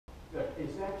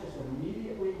is that just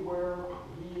immediately where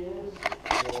he is,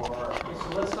 or? Okay, so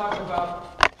let's talk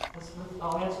about,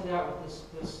 I'll answer that with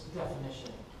this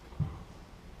definition.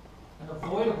 An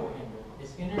avoidable hinder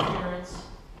is interference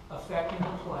affecting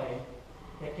the play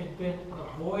that could have been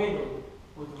avoided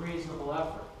with reasonable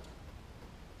effort.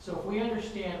 So if we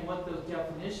understand what those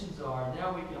definitions are,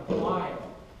 now we can apply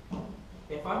them.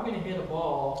 If I'm going to hit a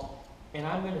ball and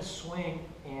I'm going to swing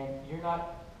and you're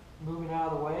not moving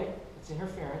out of the way, it's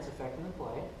interference affecting the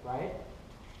play, right?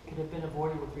 It could have been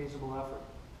avoided with reasonable effort.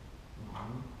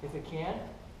 If it can't,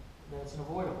 then it's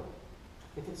unavoidable.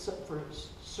 If it's for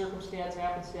circumstance,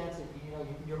 happenstance, that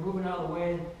you're moving out of the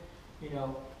way,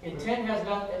 intent has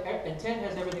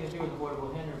everything to do with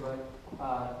avoidable hinder, but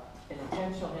an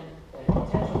intentional hinder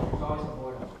is always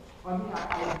avoidable. I mean,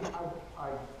 I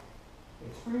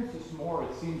experienced this more,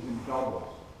 it seems, in doubles,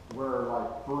 where,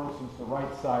 like, for instance, the right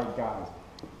side guys,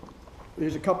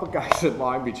 there's a couple guys at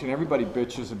Long Beach, and everybody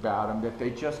bitches about them, that they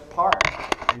just park.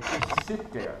 They just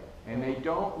sit there, and they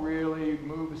don't really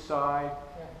move aside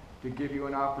to give you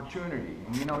an opportunity.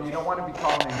 And you don't want to be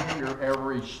calling a hinder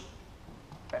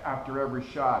after every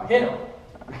shot. Hit him.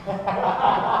 But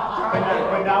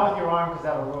not with your arm, because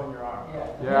that'll ruin your arm.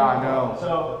 Yeah, I know.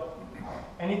 So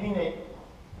anything that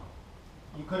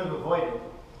you could have avoided, you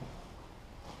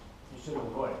should have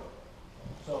avoided.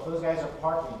 So if those guys are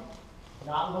parking,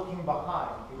 not looking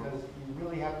behind, because you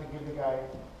really have to give the guy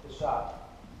the shot.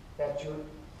 That's your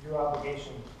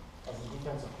obligation as a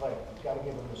defensive player. You've got to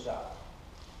give him the shot.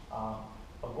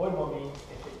 Avoidable means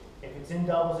if it's in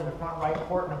doubles in the front right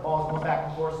court and the ball's going back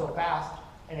and forth so fast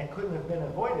and it couldn't have been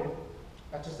avoided,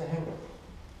 that's just a hinder.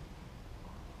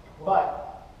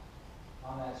 But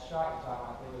on that shot you're talking about,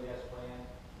 I played with the playing,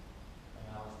 and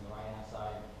I was on the right hand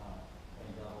side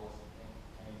playing doubles,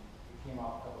 and it came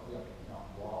off a couple feet up the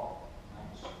wall, and I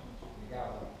just the guy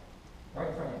was right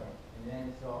in front of me, and then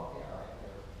so okay, all right,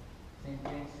 whatever. Same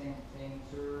thing, same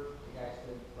serve. The guy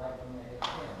stood right from the head of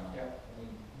Yeah. I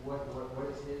mean, what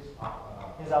is his?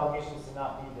 his obligation is to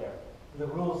not be there. The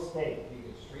rules state. Do you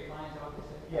get straight lines out this?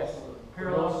 Yes.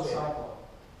 Parallel to the sidewalk.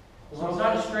 So it's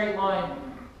not a straight line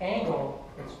angle,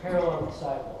 it's parallel to the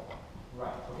sidewalk.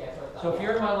 Right. Okay. That's what I thought. So if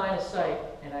you're in my line of sight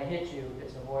and I hit you,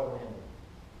 it's an avoidable hinder.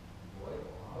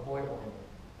 Avoidable. Avoidable hinder.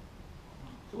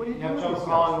 So what do you You do have with trouble these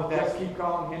calling guys? with that. Just keep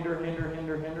calling hinder. If you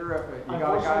got a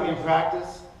Unfortunately, in guy.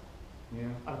 practice, Yeah.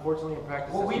 unfortunately in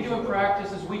practice. What we that's do in usually-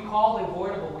 practice is we call the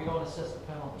avoidable, we don't assess the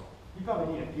penalty. You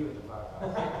probably need a few at the back.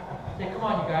 Hey, come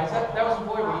on, you guys, that was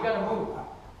avoidable. You gotta move.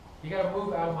 You gotta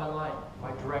move out of my line,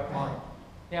 my direct line.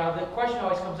 Now, the question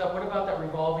always comes up, what about that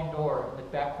revolving door in the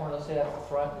back corner? Let's say that's the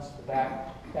front, this is the back.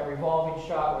 That revolving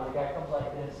shot where the guy comes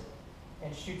like this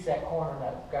and shoots that corner, and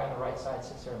that guy on the right side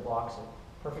sits there and blocks it.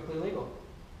 Perfectly legal.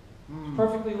 It's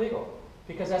perfectly legal,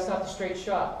 because that's not the straight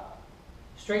shot.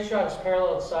 Straight shot is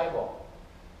parallel to the sidewalk.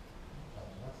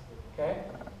 Okay?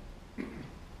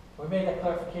 We made that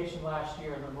clarification last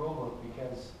year in the rule book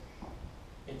because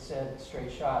it said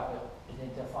straight shot, but it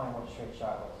didn't define what a straight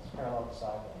shot was. It's parallel to the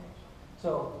sidewalk.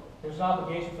 So there's an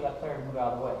obligation for that player to move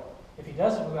out of the way. If he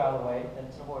doesn't move out of the way, then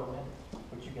it's an avoidable hinder,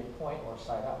 which you get a point or a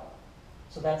side out.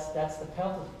 So that's the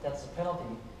penalty. That's the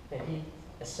penalty that he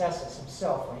assesses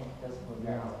himself when he doesn't move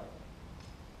out of the way.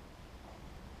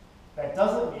 That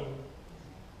doesn't mean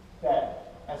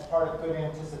that as part of good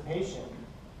anticipation,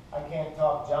 I can't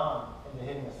talk John into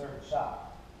hitting a certain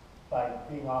shot by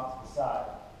being off to the side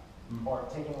or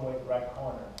taking away the right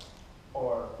corner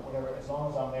or whatever. As long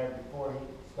as I'm there before he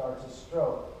starts his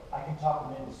stroke, I can talk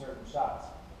him into certain shots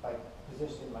by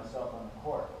positioning myself on the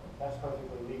court. That's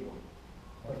perfectly legal.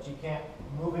 But you can't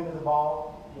move into the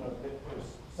ball. There's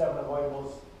 7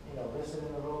 avoidables, listed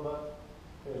in the rule book.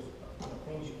 There's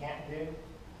things you can't do,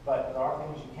 but there are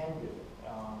things you can do.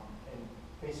 And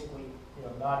basically,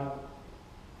 not even,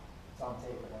 it's on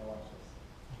tape, I gotta watch this.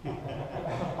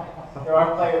 There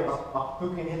are players who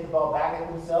can hit the ball back at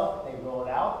themselves, they roll it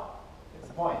out, it's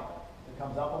a point. If it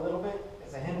comes up a little bit,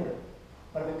 it's a hinder.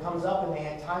 But if it comes up and they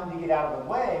had time to get out of the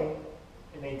way,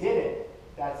 and they did it,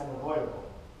 that's an avoidable.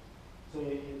 So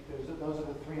those are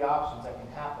the 3 options that can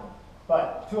happen.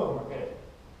 But 2 of them are good,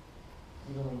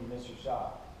 even when you miss your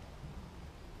shot.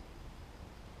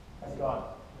 That's gone.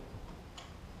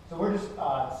 So we're just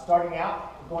starting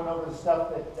out. We're going over the stuff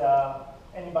that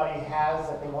anybody has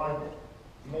that they wanted to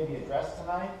maybe address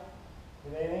tonight.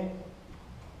 Did anything?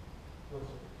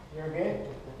 You're good?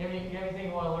 You have anything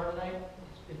you want to learn tonight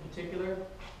in particular?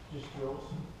 Just drills,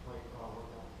 like workout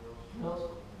drills.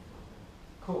 Drills?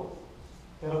 Cool.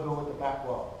 That'll go with the back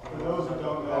wall. For those who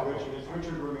don't know, Richard is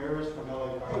Richard Ramirez from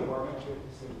LA Fire Department.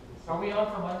 Are we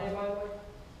on for Monday, by the way?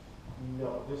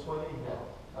 No, this one,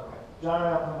 Okay. John and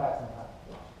I will come back sometime.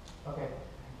 Okay,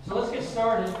 so let's get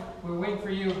started. We're waiting for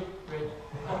you, Rich.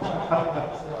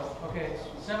 So, okay,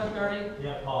 7:30.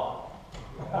 Yeah, Paul.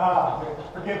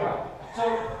 Forgive me.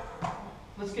 So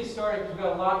let's get started. We've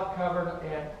got a lot to cover,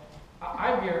 and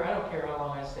I'm here. I don't care how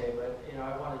long I stay, but you know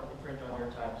I want to infringe on your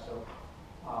time. So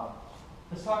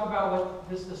let's talk about what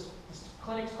this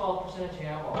clinic's called percentage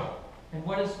handball, and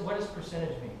what does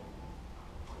percentage mean?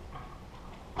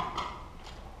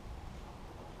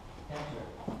 Answer.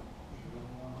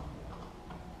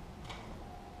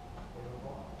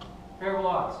 Favorable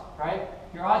odds, right?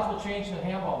 Your odds will change in a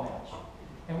handball match.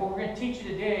 And what we're going to teach you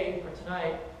today, or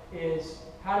tonight, is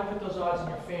how to put those odds in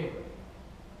your favor,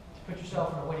 to put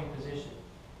yourself in a winning position.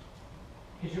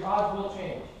 Because your odds will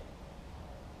change.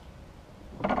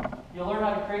 You'll learn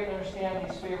how to create and understand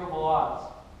these favorable odds.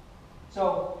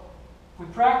 So, if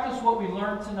we practice what we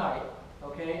learned tonight,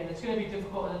 okay, and it's going to be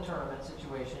difficult in a tournament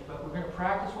situation, but we're going to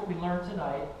practice what we learned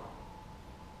tonight.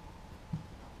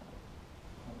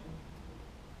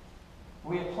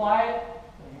 We apply it.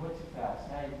 Oh, you went too fast.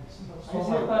 Now you stole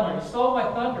my thunder. You stole my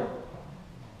thunder.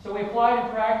 So we apply it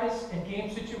in practice and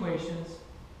game situations.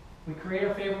 We create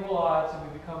our favorable odds, and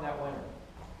we become that winner.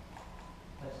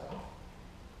 That's how.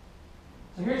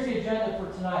 So here's the agenda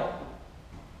for tonight.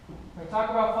 We're going to talk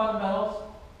about fundamentals.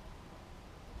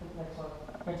 Next one.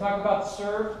 We're going to talk about the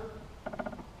serve,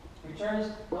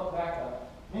 returns. No, back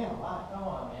up. Man, why? Come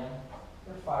on, man.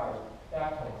 You're fired.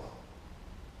 Back place.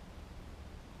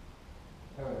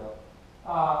 There we go.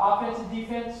 Offense and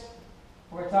defense.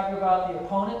 We're going to talk about the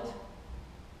opponent.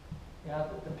 Yeah,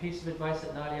 the piece of advice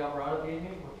that Nadia Alvarado gave me,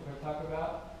 which we're going to talk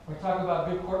about. We're going to talk about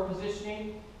good court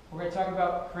positioning. We're going to talk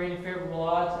about creating favorable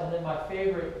odds. And then my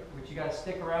favorite, which you got to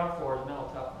stick around for, is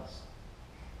mental toughness.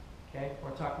 Okay? We're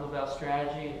going to talk a little about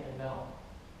strategy and mental.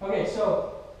 Okay,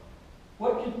 so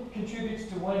what contributes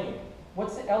to winning?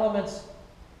 What's the elements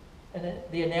and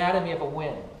the anatomy of a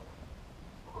win?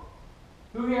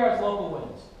 Who here has local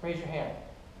wins? Raise your hand.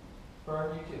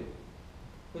 Vern, you too.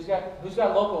 Who's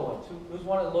got local wins? Who's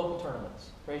won at the local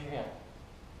tournaments? Raise your hand.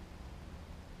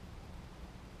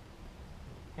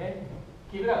 Okay?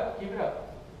 Keep it up. Keep it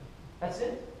up. That's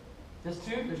it? Just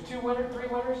two? There's 2 winners, 3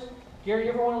 winners? Gary,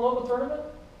 you ever won a local tournament?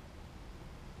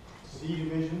 C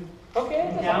division. Okay,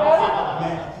 it doesn't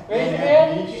matter. Raise your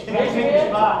hand. Raise your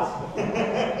hand.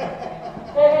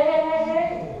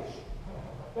 Hey.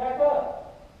 Back up.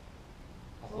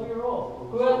 Slow your roll.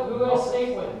 Who has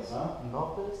state wins?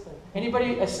 Not this thing.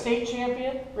 Anybody a state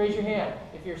champion? Raise your hand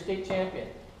if you're a state champion.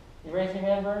 You raise your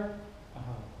hand, Vern?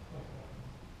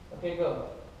 Okay, go.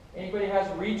 Anybody has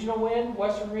a regional win?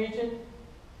 Western region?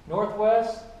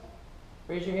 Northwest?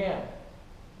 Raise your hand.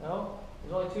 No?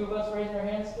 There's only 2 of us raising our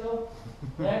hands still?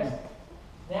 Next.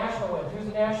 National win. Who's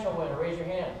a national winner? Raise your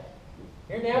hand.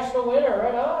 You're a national winner,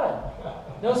 right on.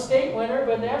 No state winner,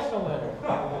 but national winner.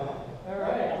 All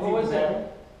right. What was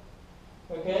that?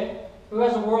 Okay. Who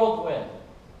has a world win?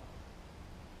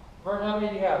 Vern, how many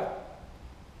do you have?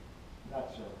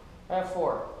 Not sure. I have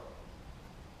 4.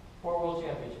 4 world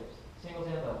championships. Singles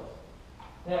and doubles.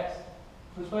 Next.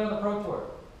 Who's playing on the Pro Tour?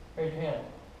 Raise your hand.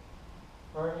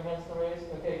 Vern, your hand's still raised?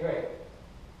 Okay, great.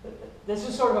 This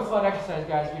is sort of a fun exercise,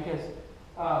 guys, because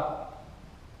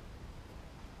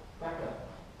back up.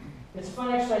 It's a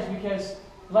fun exercise because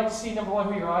we'd like to see, number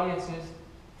 1, who your audience is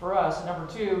for us, and number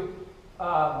 2,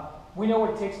 we know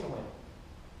what it takes to win.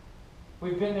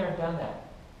 We've been there and done that.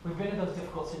 We've been in those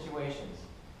difficult situations.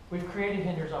 We've created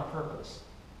hinders on purpose.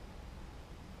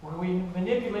 Where we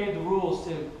manipulated the rules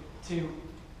to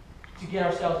get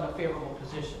ourselves in a favorable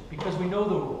position because we know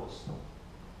the rules.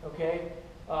 Okay?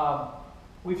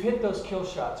 We've hit those kill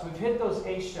shots. We've hit those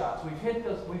ace shots. We've made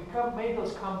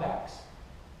those comebacks.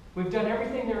 We've done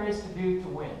everything there is to do to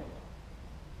win.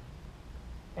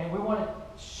 And we want to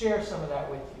share some of that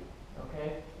with you.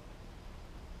 Okay?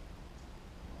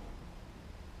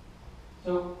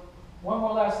 So, one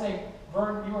more last thing.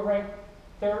 Vern, you were ranked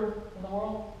 3rd in the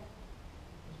world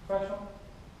as a professional?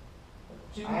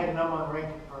 I had number 1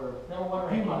 ranking for Number 1 a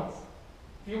few ranking. months.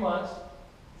 Few months.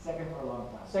 Second for a long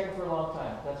time. Second for a long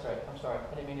time. That's right. I'm sorry.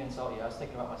 I didn't mean to insult you. I was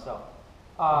thinking about myself.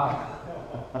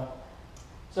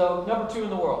 So, number 2 in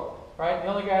the world, right? The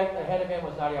only guy ahead of him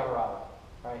was Nadia Alvarado,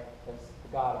 right? That's the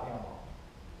god of handball.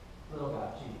 Little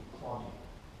god, G, small G.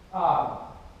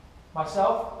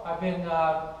 Myself, I've been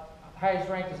highest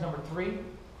ranked is number 3,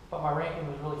 but my ranking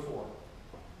was really 4.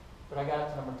 But I got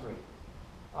it to number 3.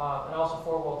 And also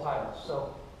 4 world titles.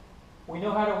 So, we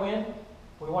know how to win.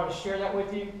 We want to share that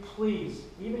with you. Please,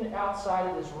 even outside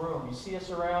of this room, you see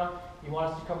us around, you want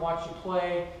us to come watch you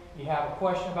play, you have a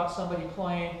question about somebody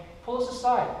playing, pull us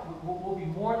aside. We'll be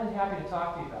more than happy to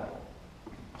talk to you about it.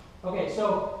 Okay,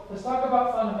 so let's talk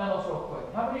about fundamentals real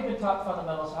quick. How many have been taught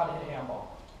fundamentals how to hit a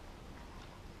handball?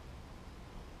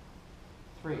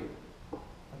 3.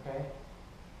 Okay?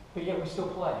 But yet we still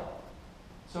play.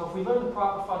 So if we learn the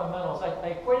proper fundamentals, I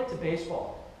equate it to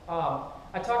baseball.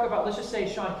 I talk about, let's just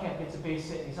say Sean Kemp gets a base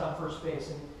hit and he's on first base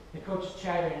and the coach is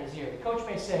chattering in his ear. The coach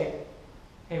may say,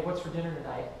 hey, what's for dinner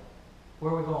tonight?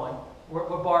 Where are we going?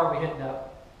 What bar are we hitting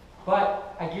up?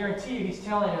 But I guarantee you he's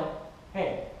telling him,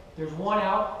 hey, there's 1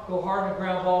 out, go hard on a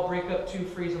ground ball, break up 2,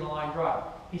 freeze on the line drive.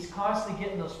 He's constantly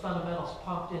getting those fundamentals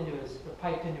piped into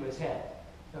his head.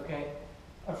 Okay?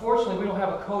 Unfortunately, we don't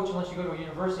have a coach unless you go to a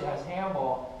university that has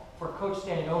handball for a coach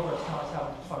standing over us telling us how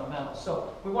to do fundamentals.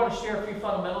 So we want to share a few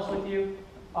fundamentals with you.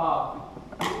 I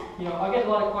get a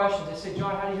lot of questions. They say,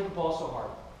 John, how do you hit the ball so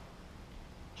hard?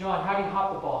 John, how do you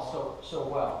hop the ball so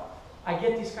well? I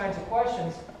get these kinds of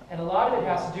questions, and a lot of it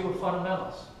has to do with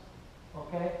fundamentals.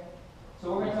 Okay?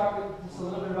 So we're going to talk just a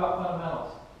little bit about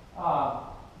fundamentals.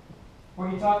 We're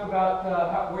going to talk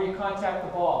about where you contact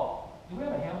the ball. Do we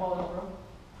have a handball in the room?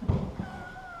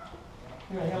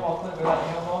 Do we have a handball clinic without a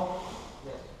handball?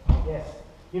 Yes.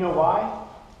 You know why?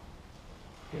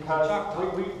 It's a Because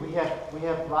chauk. we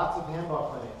have lots of handball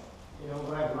clinics. You know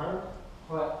what I've learned?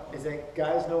 What? Is that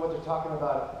guys know what they're talking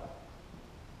about.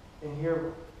 In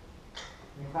here,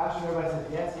 in the classroom, everybody says,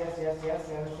 yes, yes, yes, yes,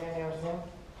 they understand, they understand.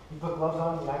 You put gloves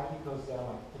on, the IQ goes down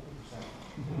like 50%.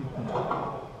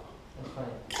 That's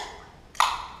funny.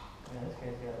 Yeah, this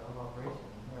guy's got a operation.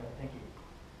 All right, thank you.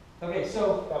 Okay,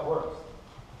 so That works.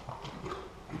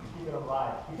 Keep it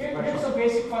alive. here's some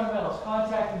basic fundamentals.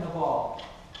 Contacting the ball.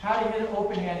 How to hit an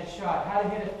open-handed shot. How to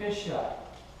hit a fish shot.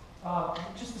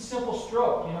 Just a simple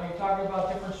stroke. You know, you're talking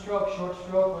about different strokes, short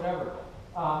stroke, whatever.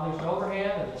 There's an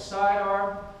overhand, there's a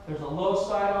sidearm, there's a low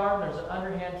sidearm, there's an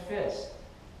underhand fist.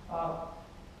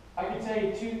 I can tell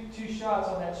you two shots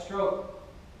on that stroke.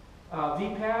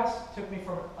 V-pass took me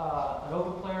from an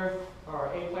open player or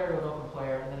A player to an open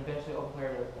player, and then eventually open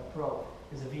player to a pro,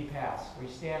 is a V-pass, where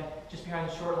you stand just behind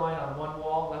the short line on one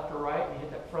wall, left or right, you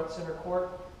hit that front center court,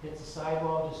 hits the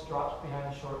sidewall, just drops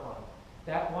behind the short line.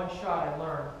 That one shot I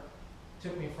learned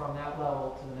took me from that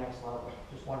level to the next level,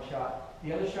 just one shot.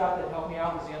 The other shot that helped me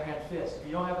out was the underhand fist. If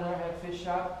you don't have an underhand fist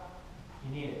shot,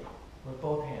 you need it with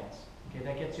both hands. Okay,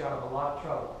 that gets you out of a lot of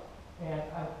trouble. And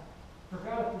I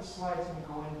forgot if this slide is going to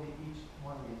go into each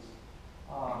one of these.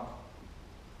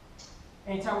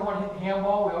 Anytime we want to hit the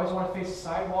handball, we always want to face the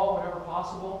side wall whenever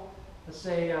possible. Let's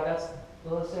say that's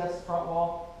the front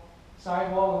wall.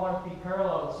 Side wall, we want it to be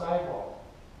parallel to the side wall.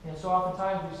 And so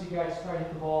oftentimes we see guys try to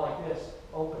hit the ball like this,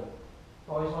 open.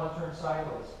 We always want to turn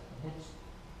sideways and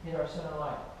hit our center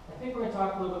line. I think we're going to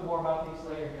talk a little bit more about these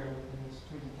later here in this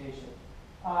presentation.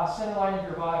 Center line of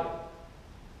your body.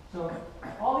 So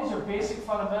all these are basic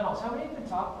fundamentals. How many have been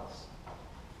taught this?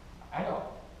 I know.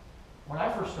 When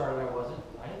I first started, I wasn't.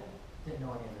 I didn't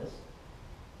know any of this.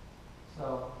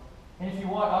 So, and if you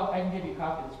want, I can give you a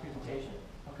copy of this presentation.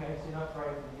 Okay, so you don't have to write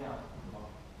everything down.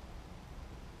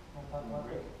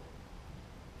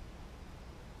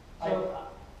 So,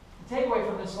 the takeaway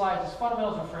from this slide is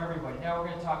fundamentals are for everybody. Now we're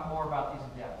going to talk more about these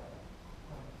in depth.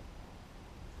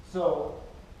 So,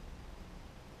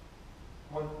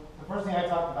 the first thing I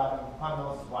talked about in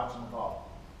fundamentals is watching the ball.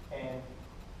 And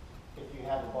if you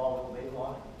have the ball with the label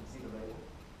on it, you can see the label.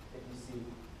 If you see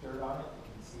dirt on it, you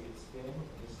can see it spinning.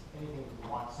 Just anything you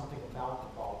watch, something about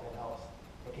the ball that helps.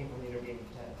 That came from the inner game of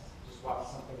tennis. Just watch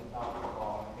something about the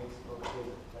ball, and it makes it look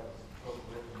good. That was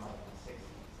written like in the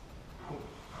 60s.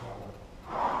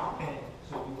 And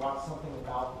so if you watch something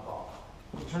about the ball.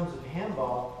 In terms of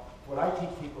handball, what I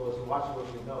teach people is you watch it with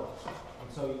your nose. And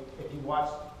so if you watch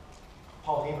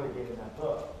Paul Haber did in that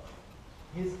book,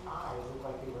 his eyes looked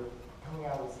like they were coming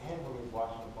out of his head when he was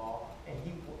watching the ball. And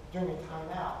during a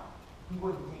timeout, he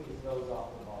wouldn't take his nose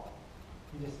off the ball.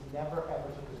 He just never ever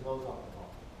took his nose off the ball.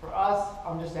 For us,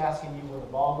 I'm just asking you, when the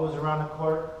ball goes around the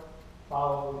court,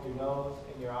 follow it with your nose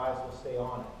and your eyes will stay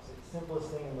on it. It's the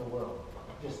simplest thing in the world.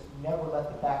 Just never let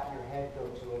the back of your head go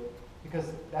to it, because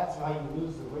that's how you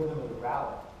lose the rhythm of the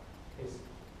rally. Is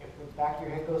if the back of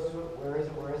your head goes to it, where is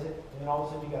it, where is it? And then all of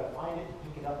a sudden you got to find it and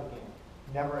pick it up again.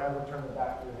 Never ever turn the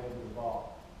back of your head to the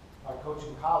ball. My coach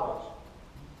in college,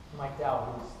 Mike Dow,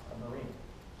 who's a Marine.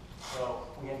 So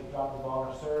we had to drop the ball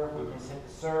on our serve, we just hit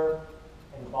the serve,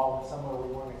 and the ball went somewhere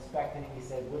we weren't expecting. He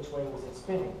said, which way was it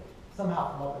spinning?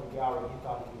 Somehow from up in the gallery, he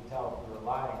thought he could tell if we were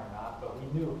lying or not, but we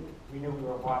knew we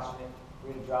were watching it.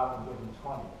 We had to drop and give him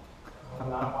 20. I'm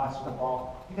not watching the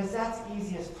ball, because that's the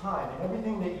easiest time. And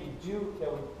everything that you do,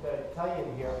 that I tell you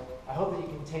in here, I hope that you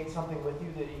can take something with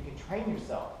you that you can train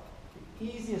yourself. The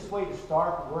easiest way to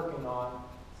start working on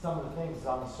some of the things is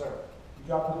on the serve. you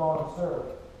drop the ball and serve,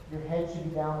 your head should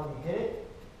be down when you hit it.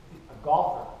 A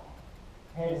golfer,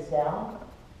 head is down.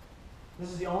 This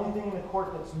is the only thing in the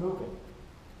court that's moving.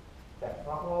 That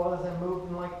front wall hasn't moved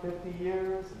in like 50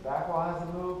 years, the back wall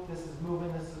hasn't moved, this is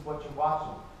moving, this is what you're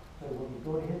watching. So when you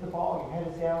go to hit the ball, your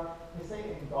head is down. They say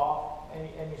in golf,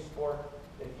 any sport,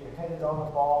 if your head is on the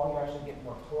ball, you actually get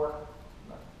more torque.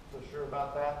 I'm not so sure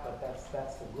about that, but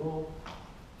that's the rule.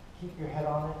 Keep your head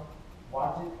on it,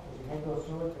 watch it, as your head goes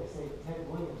through it. They say Ted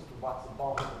Williams could watch the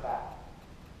ball hit the back.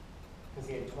 Because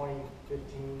he had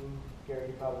 2015, Gary,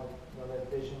 you probably know that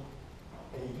vision.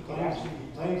 And he could actually,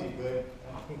 He claims he could.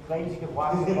 he claims he could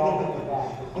watch the ball hit the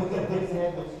back. His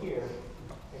head was here,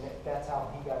 and that's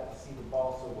how he got to see the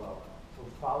ball so well. So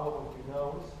follow it with your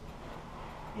nose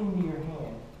into your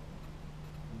hand,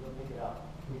 and you'll pick it up.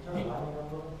 Can we turn the lighting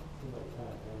up a little? Seems like kind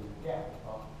of dirty. Yeah.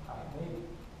 Maybe.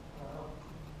 I don't know.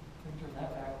 We can turn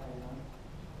that back right on.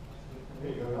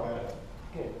 There you go, we got it.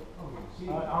 Good. Oh, you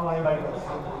see. I don't want anybody to see.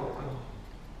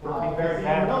 It'll be very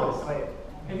bad for this later.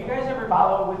 Have you guys ever?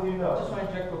 Follow it with your I nose. just want to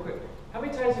inject real quick. How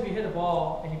many times have you hit a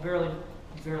ball and you barely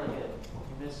hit it?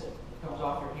 You miss it. It comes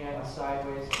off your hand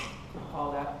sideways,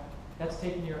 all that. That's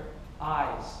taking your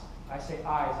eyes. I say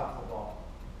eyes off the ball.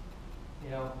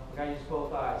 You know, we gotta use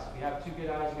both eyes. If you have two good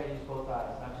eyes, you gotta use both eyes,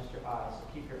 not just your eyes. So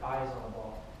keep your eyes on the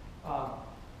ball.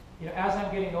 You know, as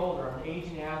I'm getting older, I'm an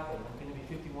aging athlete. I'm gonna be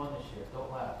 51 this year.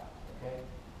 Don't laugh, okay?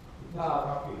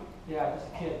 Yeah, just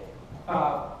a kid.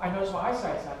 I notice my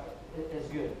eyesight's not as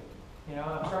good. You know,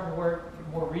 I'm starting to wear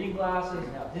more reading glasses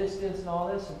and have distance and all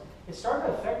this, and it's starting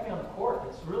to affect me on the court.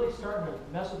 It's really starting to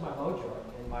mess with my mojo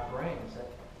in my brain. Is that,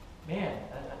 man,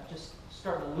 I'm just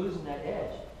starting to losing that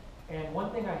edge. And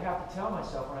one thing I have to tell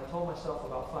myself, when I told myself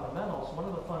about fundamentals, one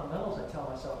of the fundamentals I tell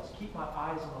myself is keep my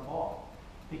eyes on the ball.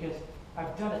 Because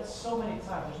I've done it so many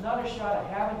times. There's not a shot I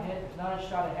haven't hit, there's not a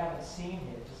shot I haven't seen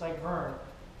hit, just like Vern.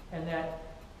 And that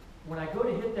when I go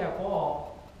to hit that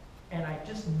ball, and I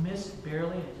just miss it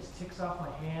barely, and it just ticks off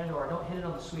my hand, or I don't hit it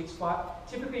on the sweet spot.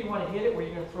 Typically, you want to hit it where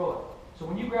you're going to throw it. So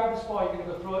when you grab this ball, you're going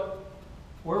to go throw it.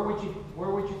 Where would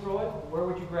you throw it? Where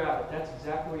would you grab it? That's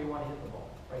exactly where you want to hit the ball,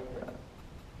 right there.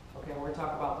 Okay, we're going to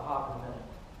talk about the hop in a minute.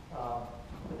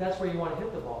 But that's where you want to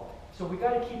hit the ball. So we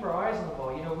got to keep our eyes on the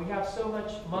ball. You know, we have so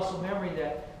much muscle memory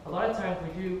that a lot of times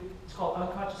we do. It's called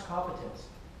unconscious competence.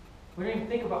 We don't even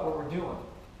think about what we're doing.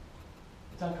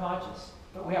 It's unconscious.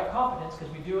 But we have competence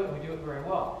because we do it, and we do it very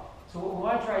well. So what we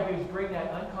want to try to do is bring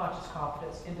that unconscious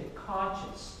competence into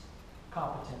conscious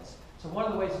competence. So one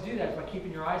of the ways to do that is by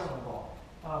keeping your eyes on the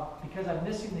ball. Because I'm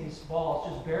missing these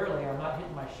balls just barely, I'm not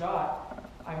hitting my shot,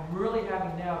 I'm really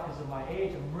having now, because of my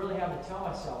age, I'm really having to tell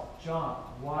myself, John,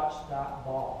 watch that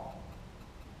ball.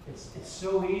 It's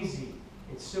so easy.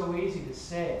 It's so easy to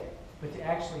say, but to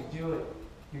actually do it,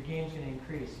 your game's going to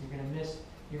increase. You're going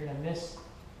to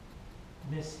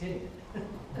miss hitting it.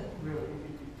 Really.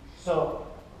 So,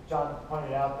 John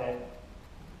pointed out that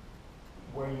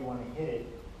where you want to hit it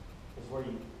is where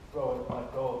you throw it and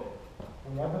let go of it.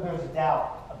 Whenever there's a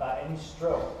doubt about any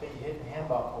stroke that you hit in the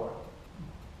handball court,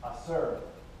 a serve,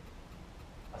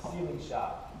 a ceiling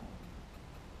shot,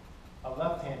 a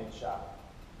left-handed shot,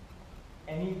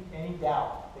 any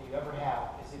doubt that you ever have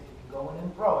is if you can go in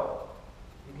and throw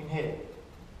it, you can hit it.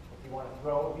 If you want to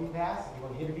throw a V pass, if you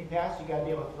want to hit a V pass, you got to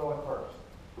be able to throw it first.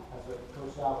 That's what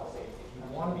Coach Sal would say. If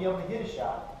you want to be able to hit a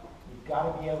shot, you've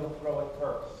got to be able to throw it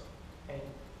first. And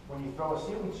when you throw a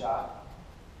ceiling shot,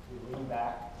 you lean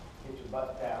back, get your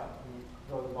butt down, and you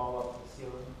throw the ball up to the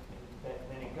ceiling, and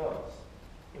then it goes.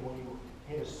 And when you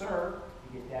hit a serve,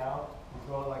 you get down, you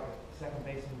throw it like a second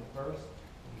baseman to first,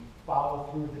 and you follow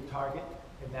through the target,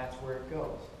 and that's where it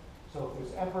goes. So if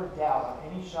there's ever doubt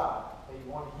on any shot that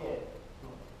you want to hit,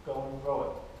 go and throw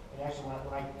it. And actually,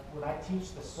 when I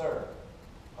teach the serve,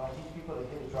 when I teach people to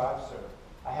hit a drive serve,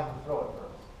 I have them throw it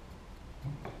first.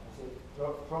 I say,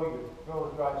 throw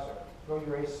the drive serve, throw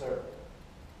your ace serve.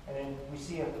 And then we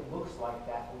see if it looks like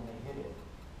that when they hit it.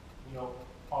 You know,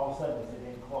 all of a sudden, is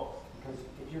it in close? Because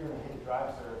if you're going to hit a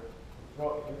drive serve, if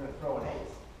you're going to throw an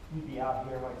ace, you'd be out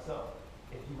here like so.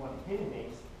 If you want to hit an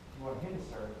ace, you want to hit a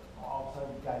serve, all of a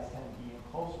sudden, you guys tend to be in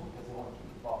closer because they want to keep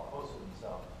the ball closer to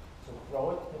themselves. So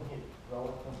throw it, then hit it. Throw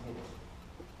it, then hit it.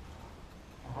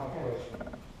 I have a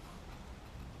question.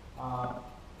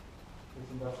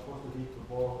 Isn't that supposed to be the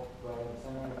ball right in the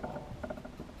center of the ball?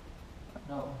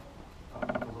 No.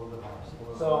 A little bit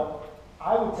higher. So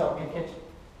I would tell You people catch it.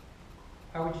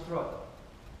 How would you throw it?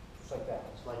 just like that.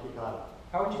 It's like you got it.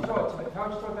 How would you throw it to me? How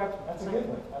would you throw it back to me? That's a good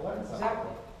one. I learned something.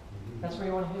 Exactly. That's where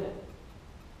you want to hit it.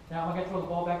 Now, am I going to throw the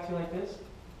ball back to you like this?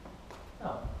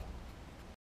 No.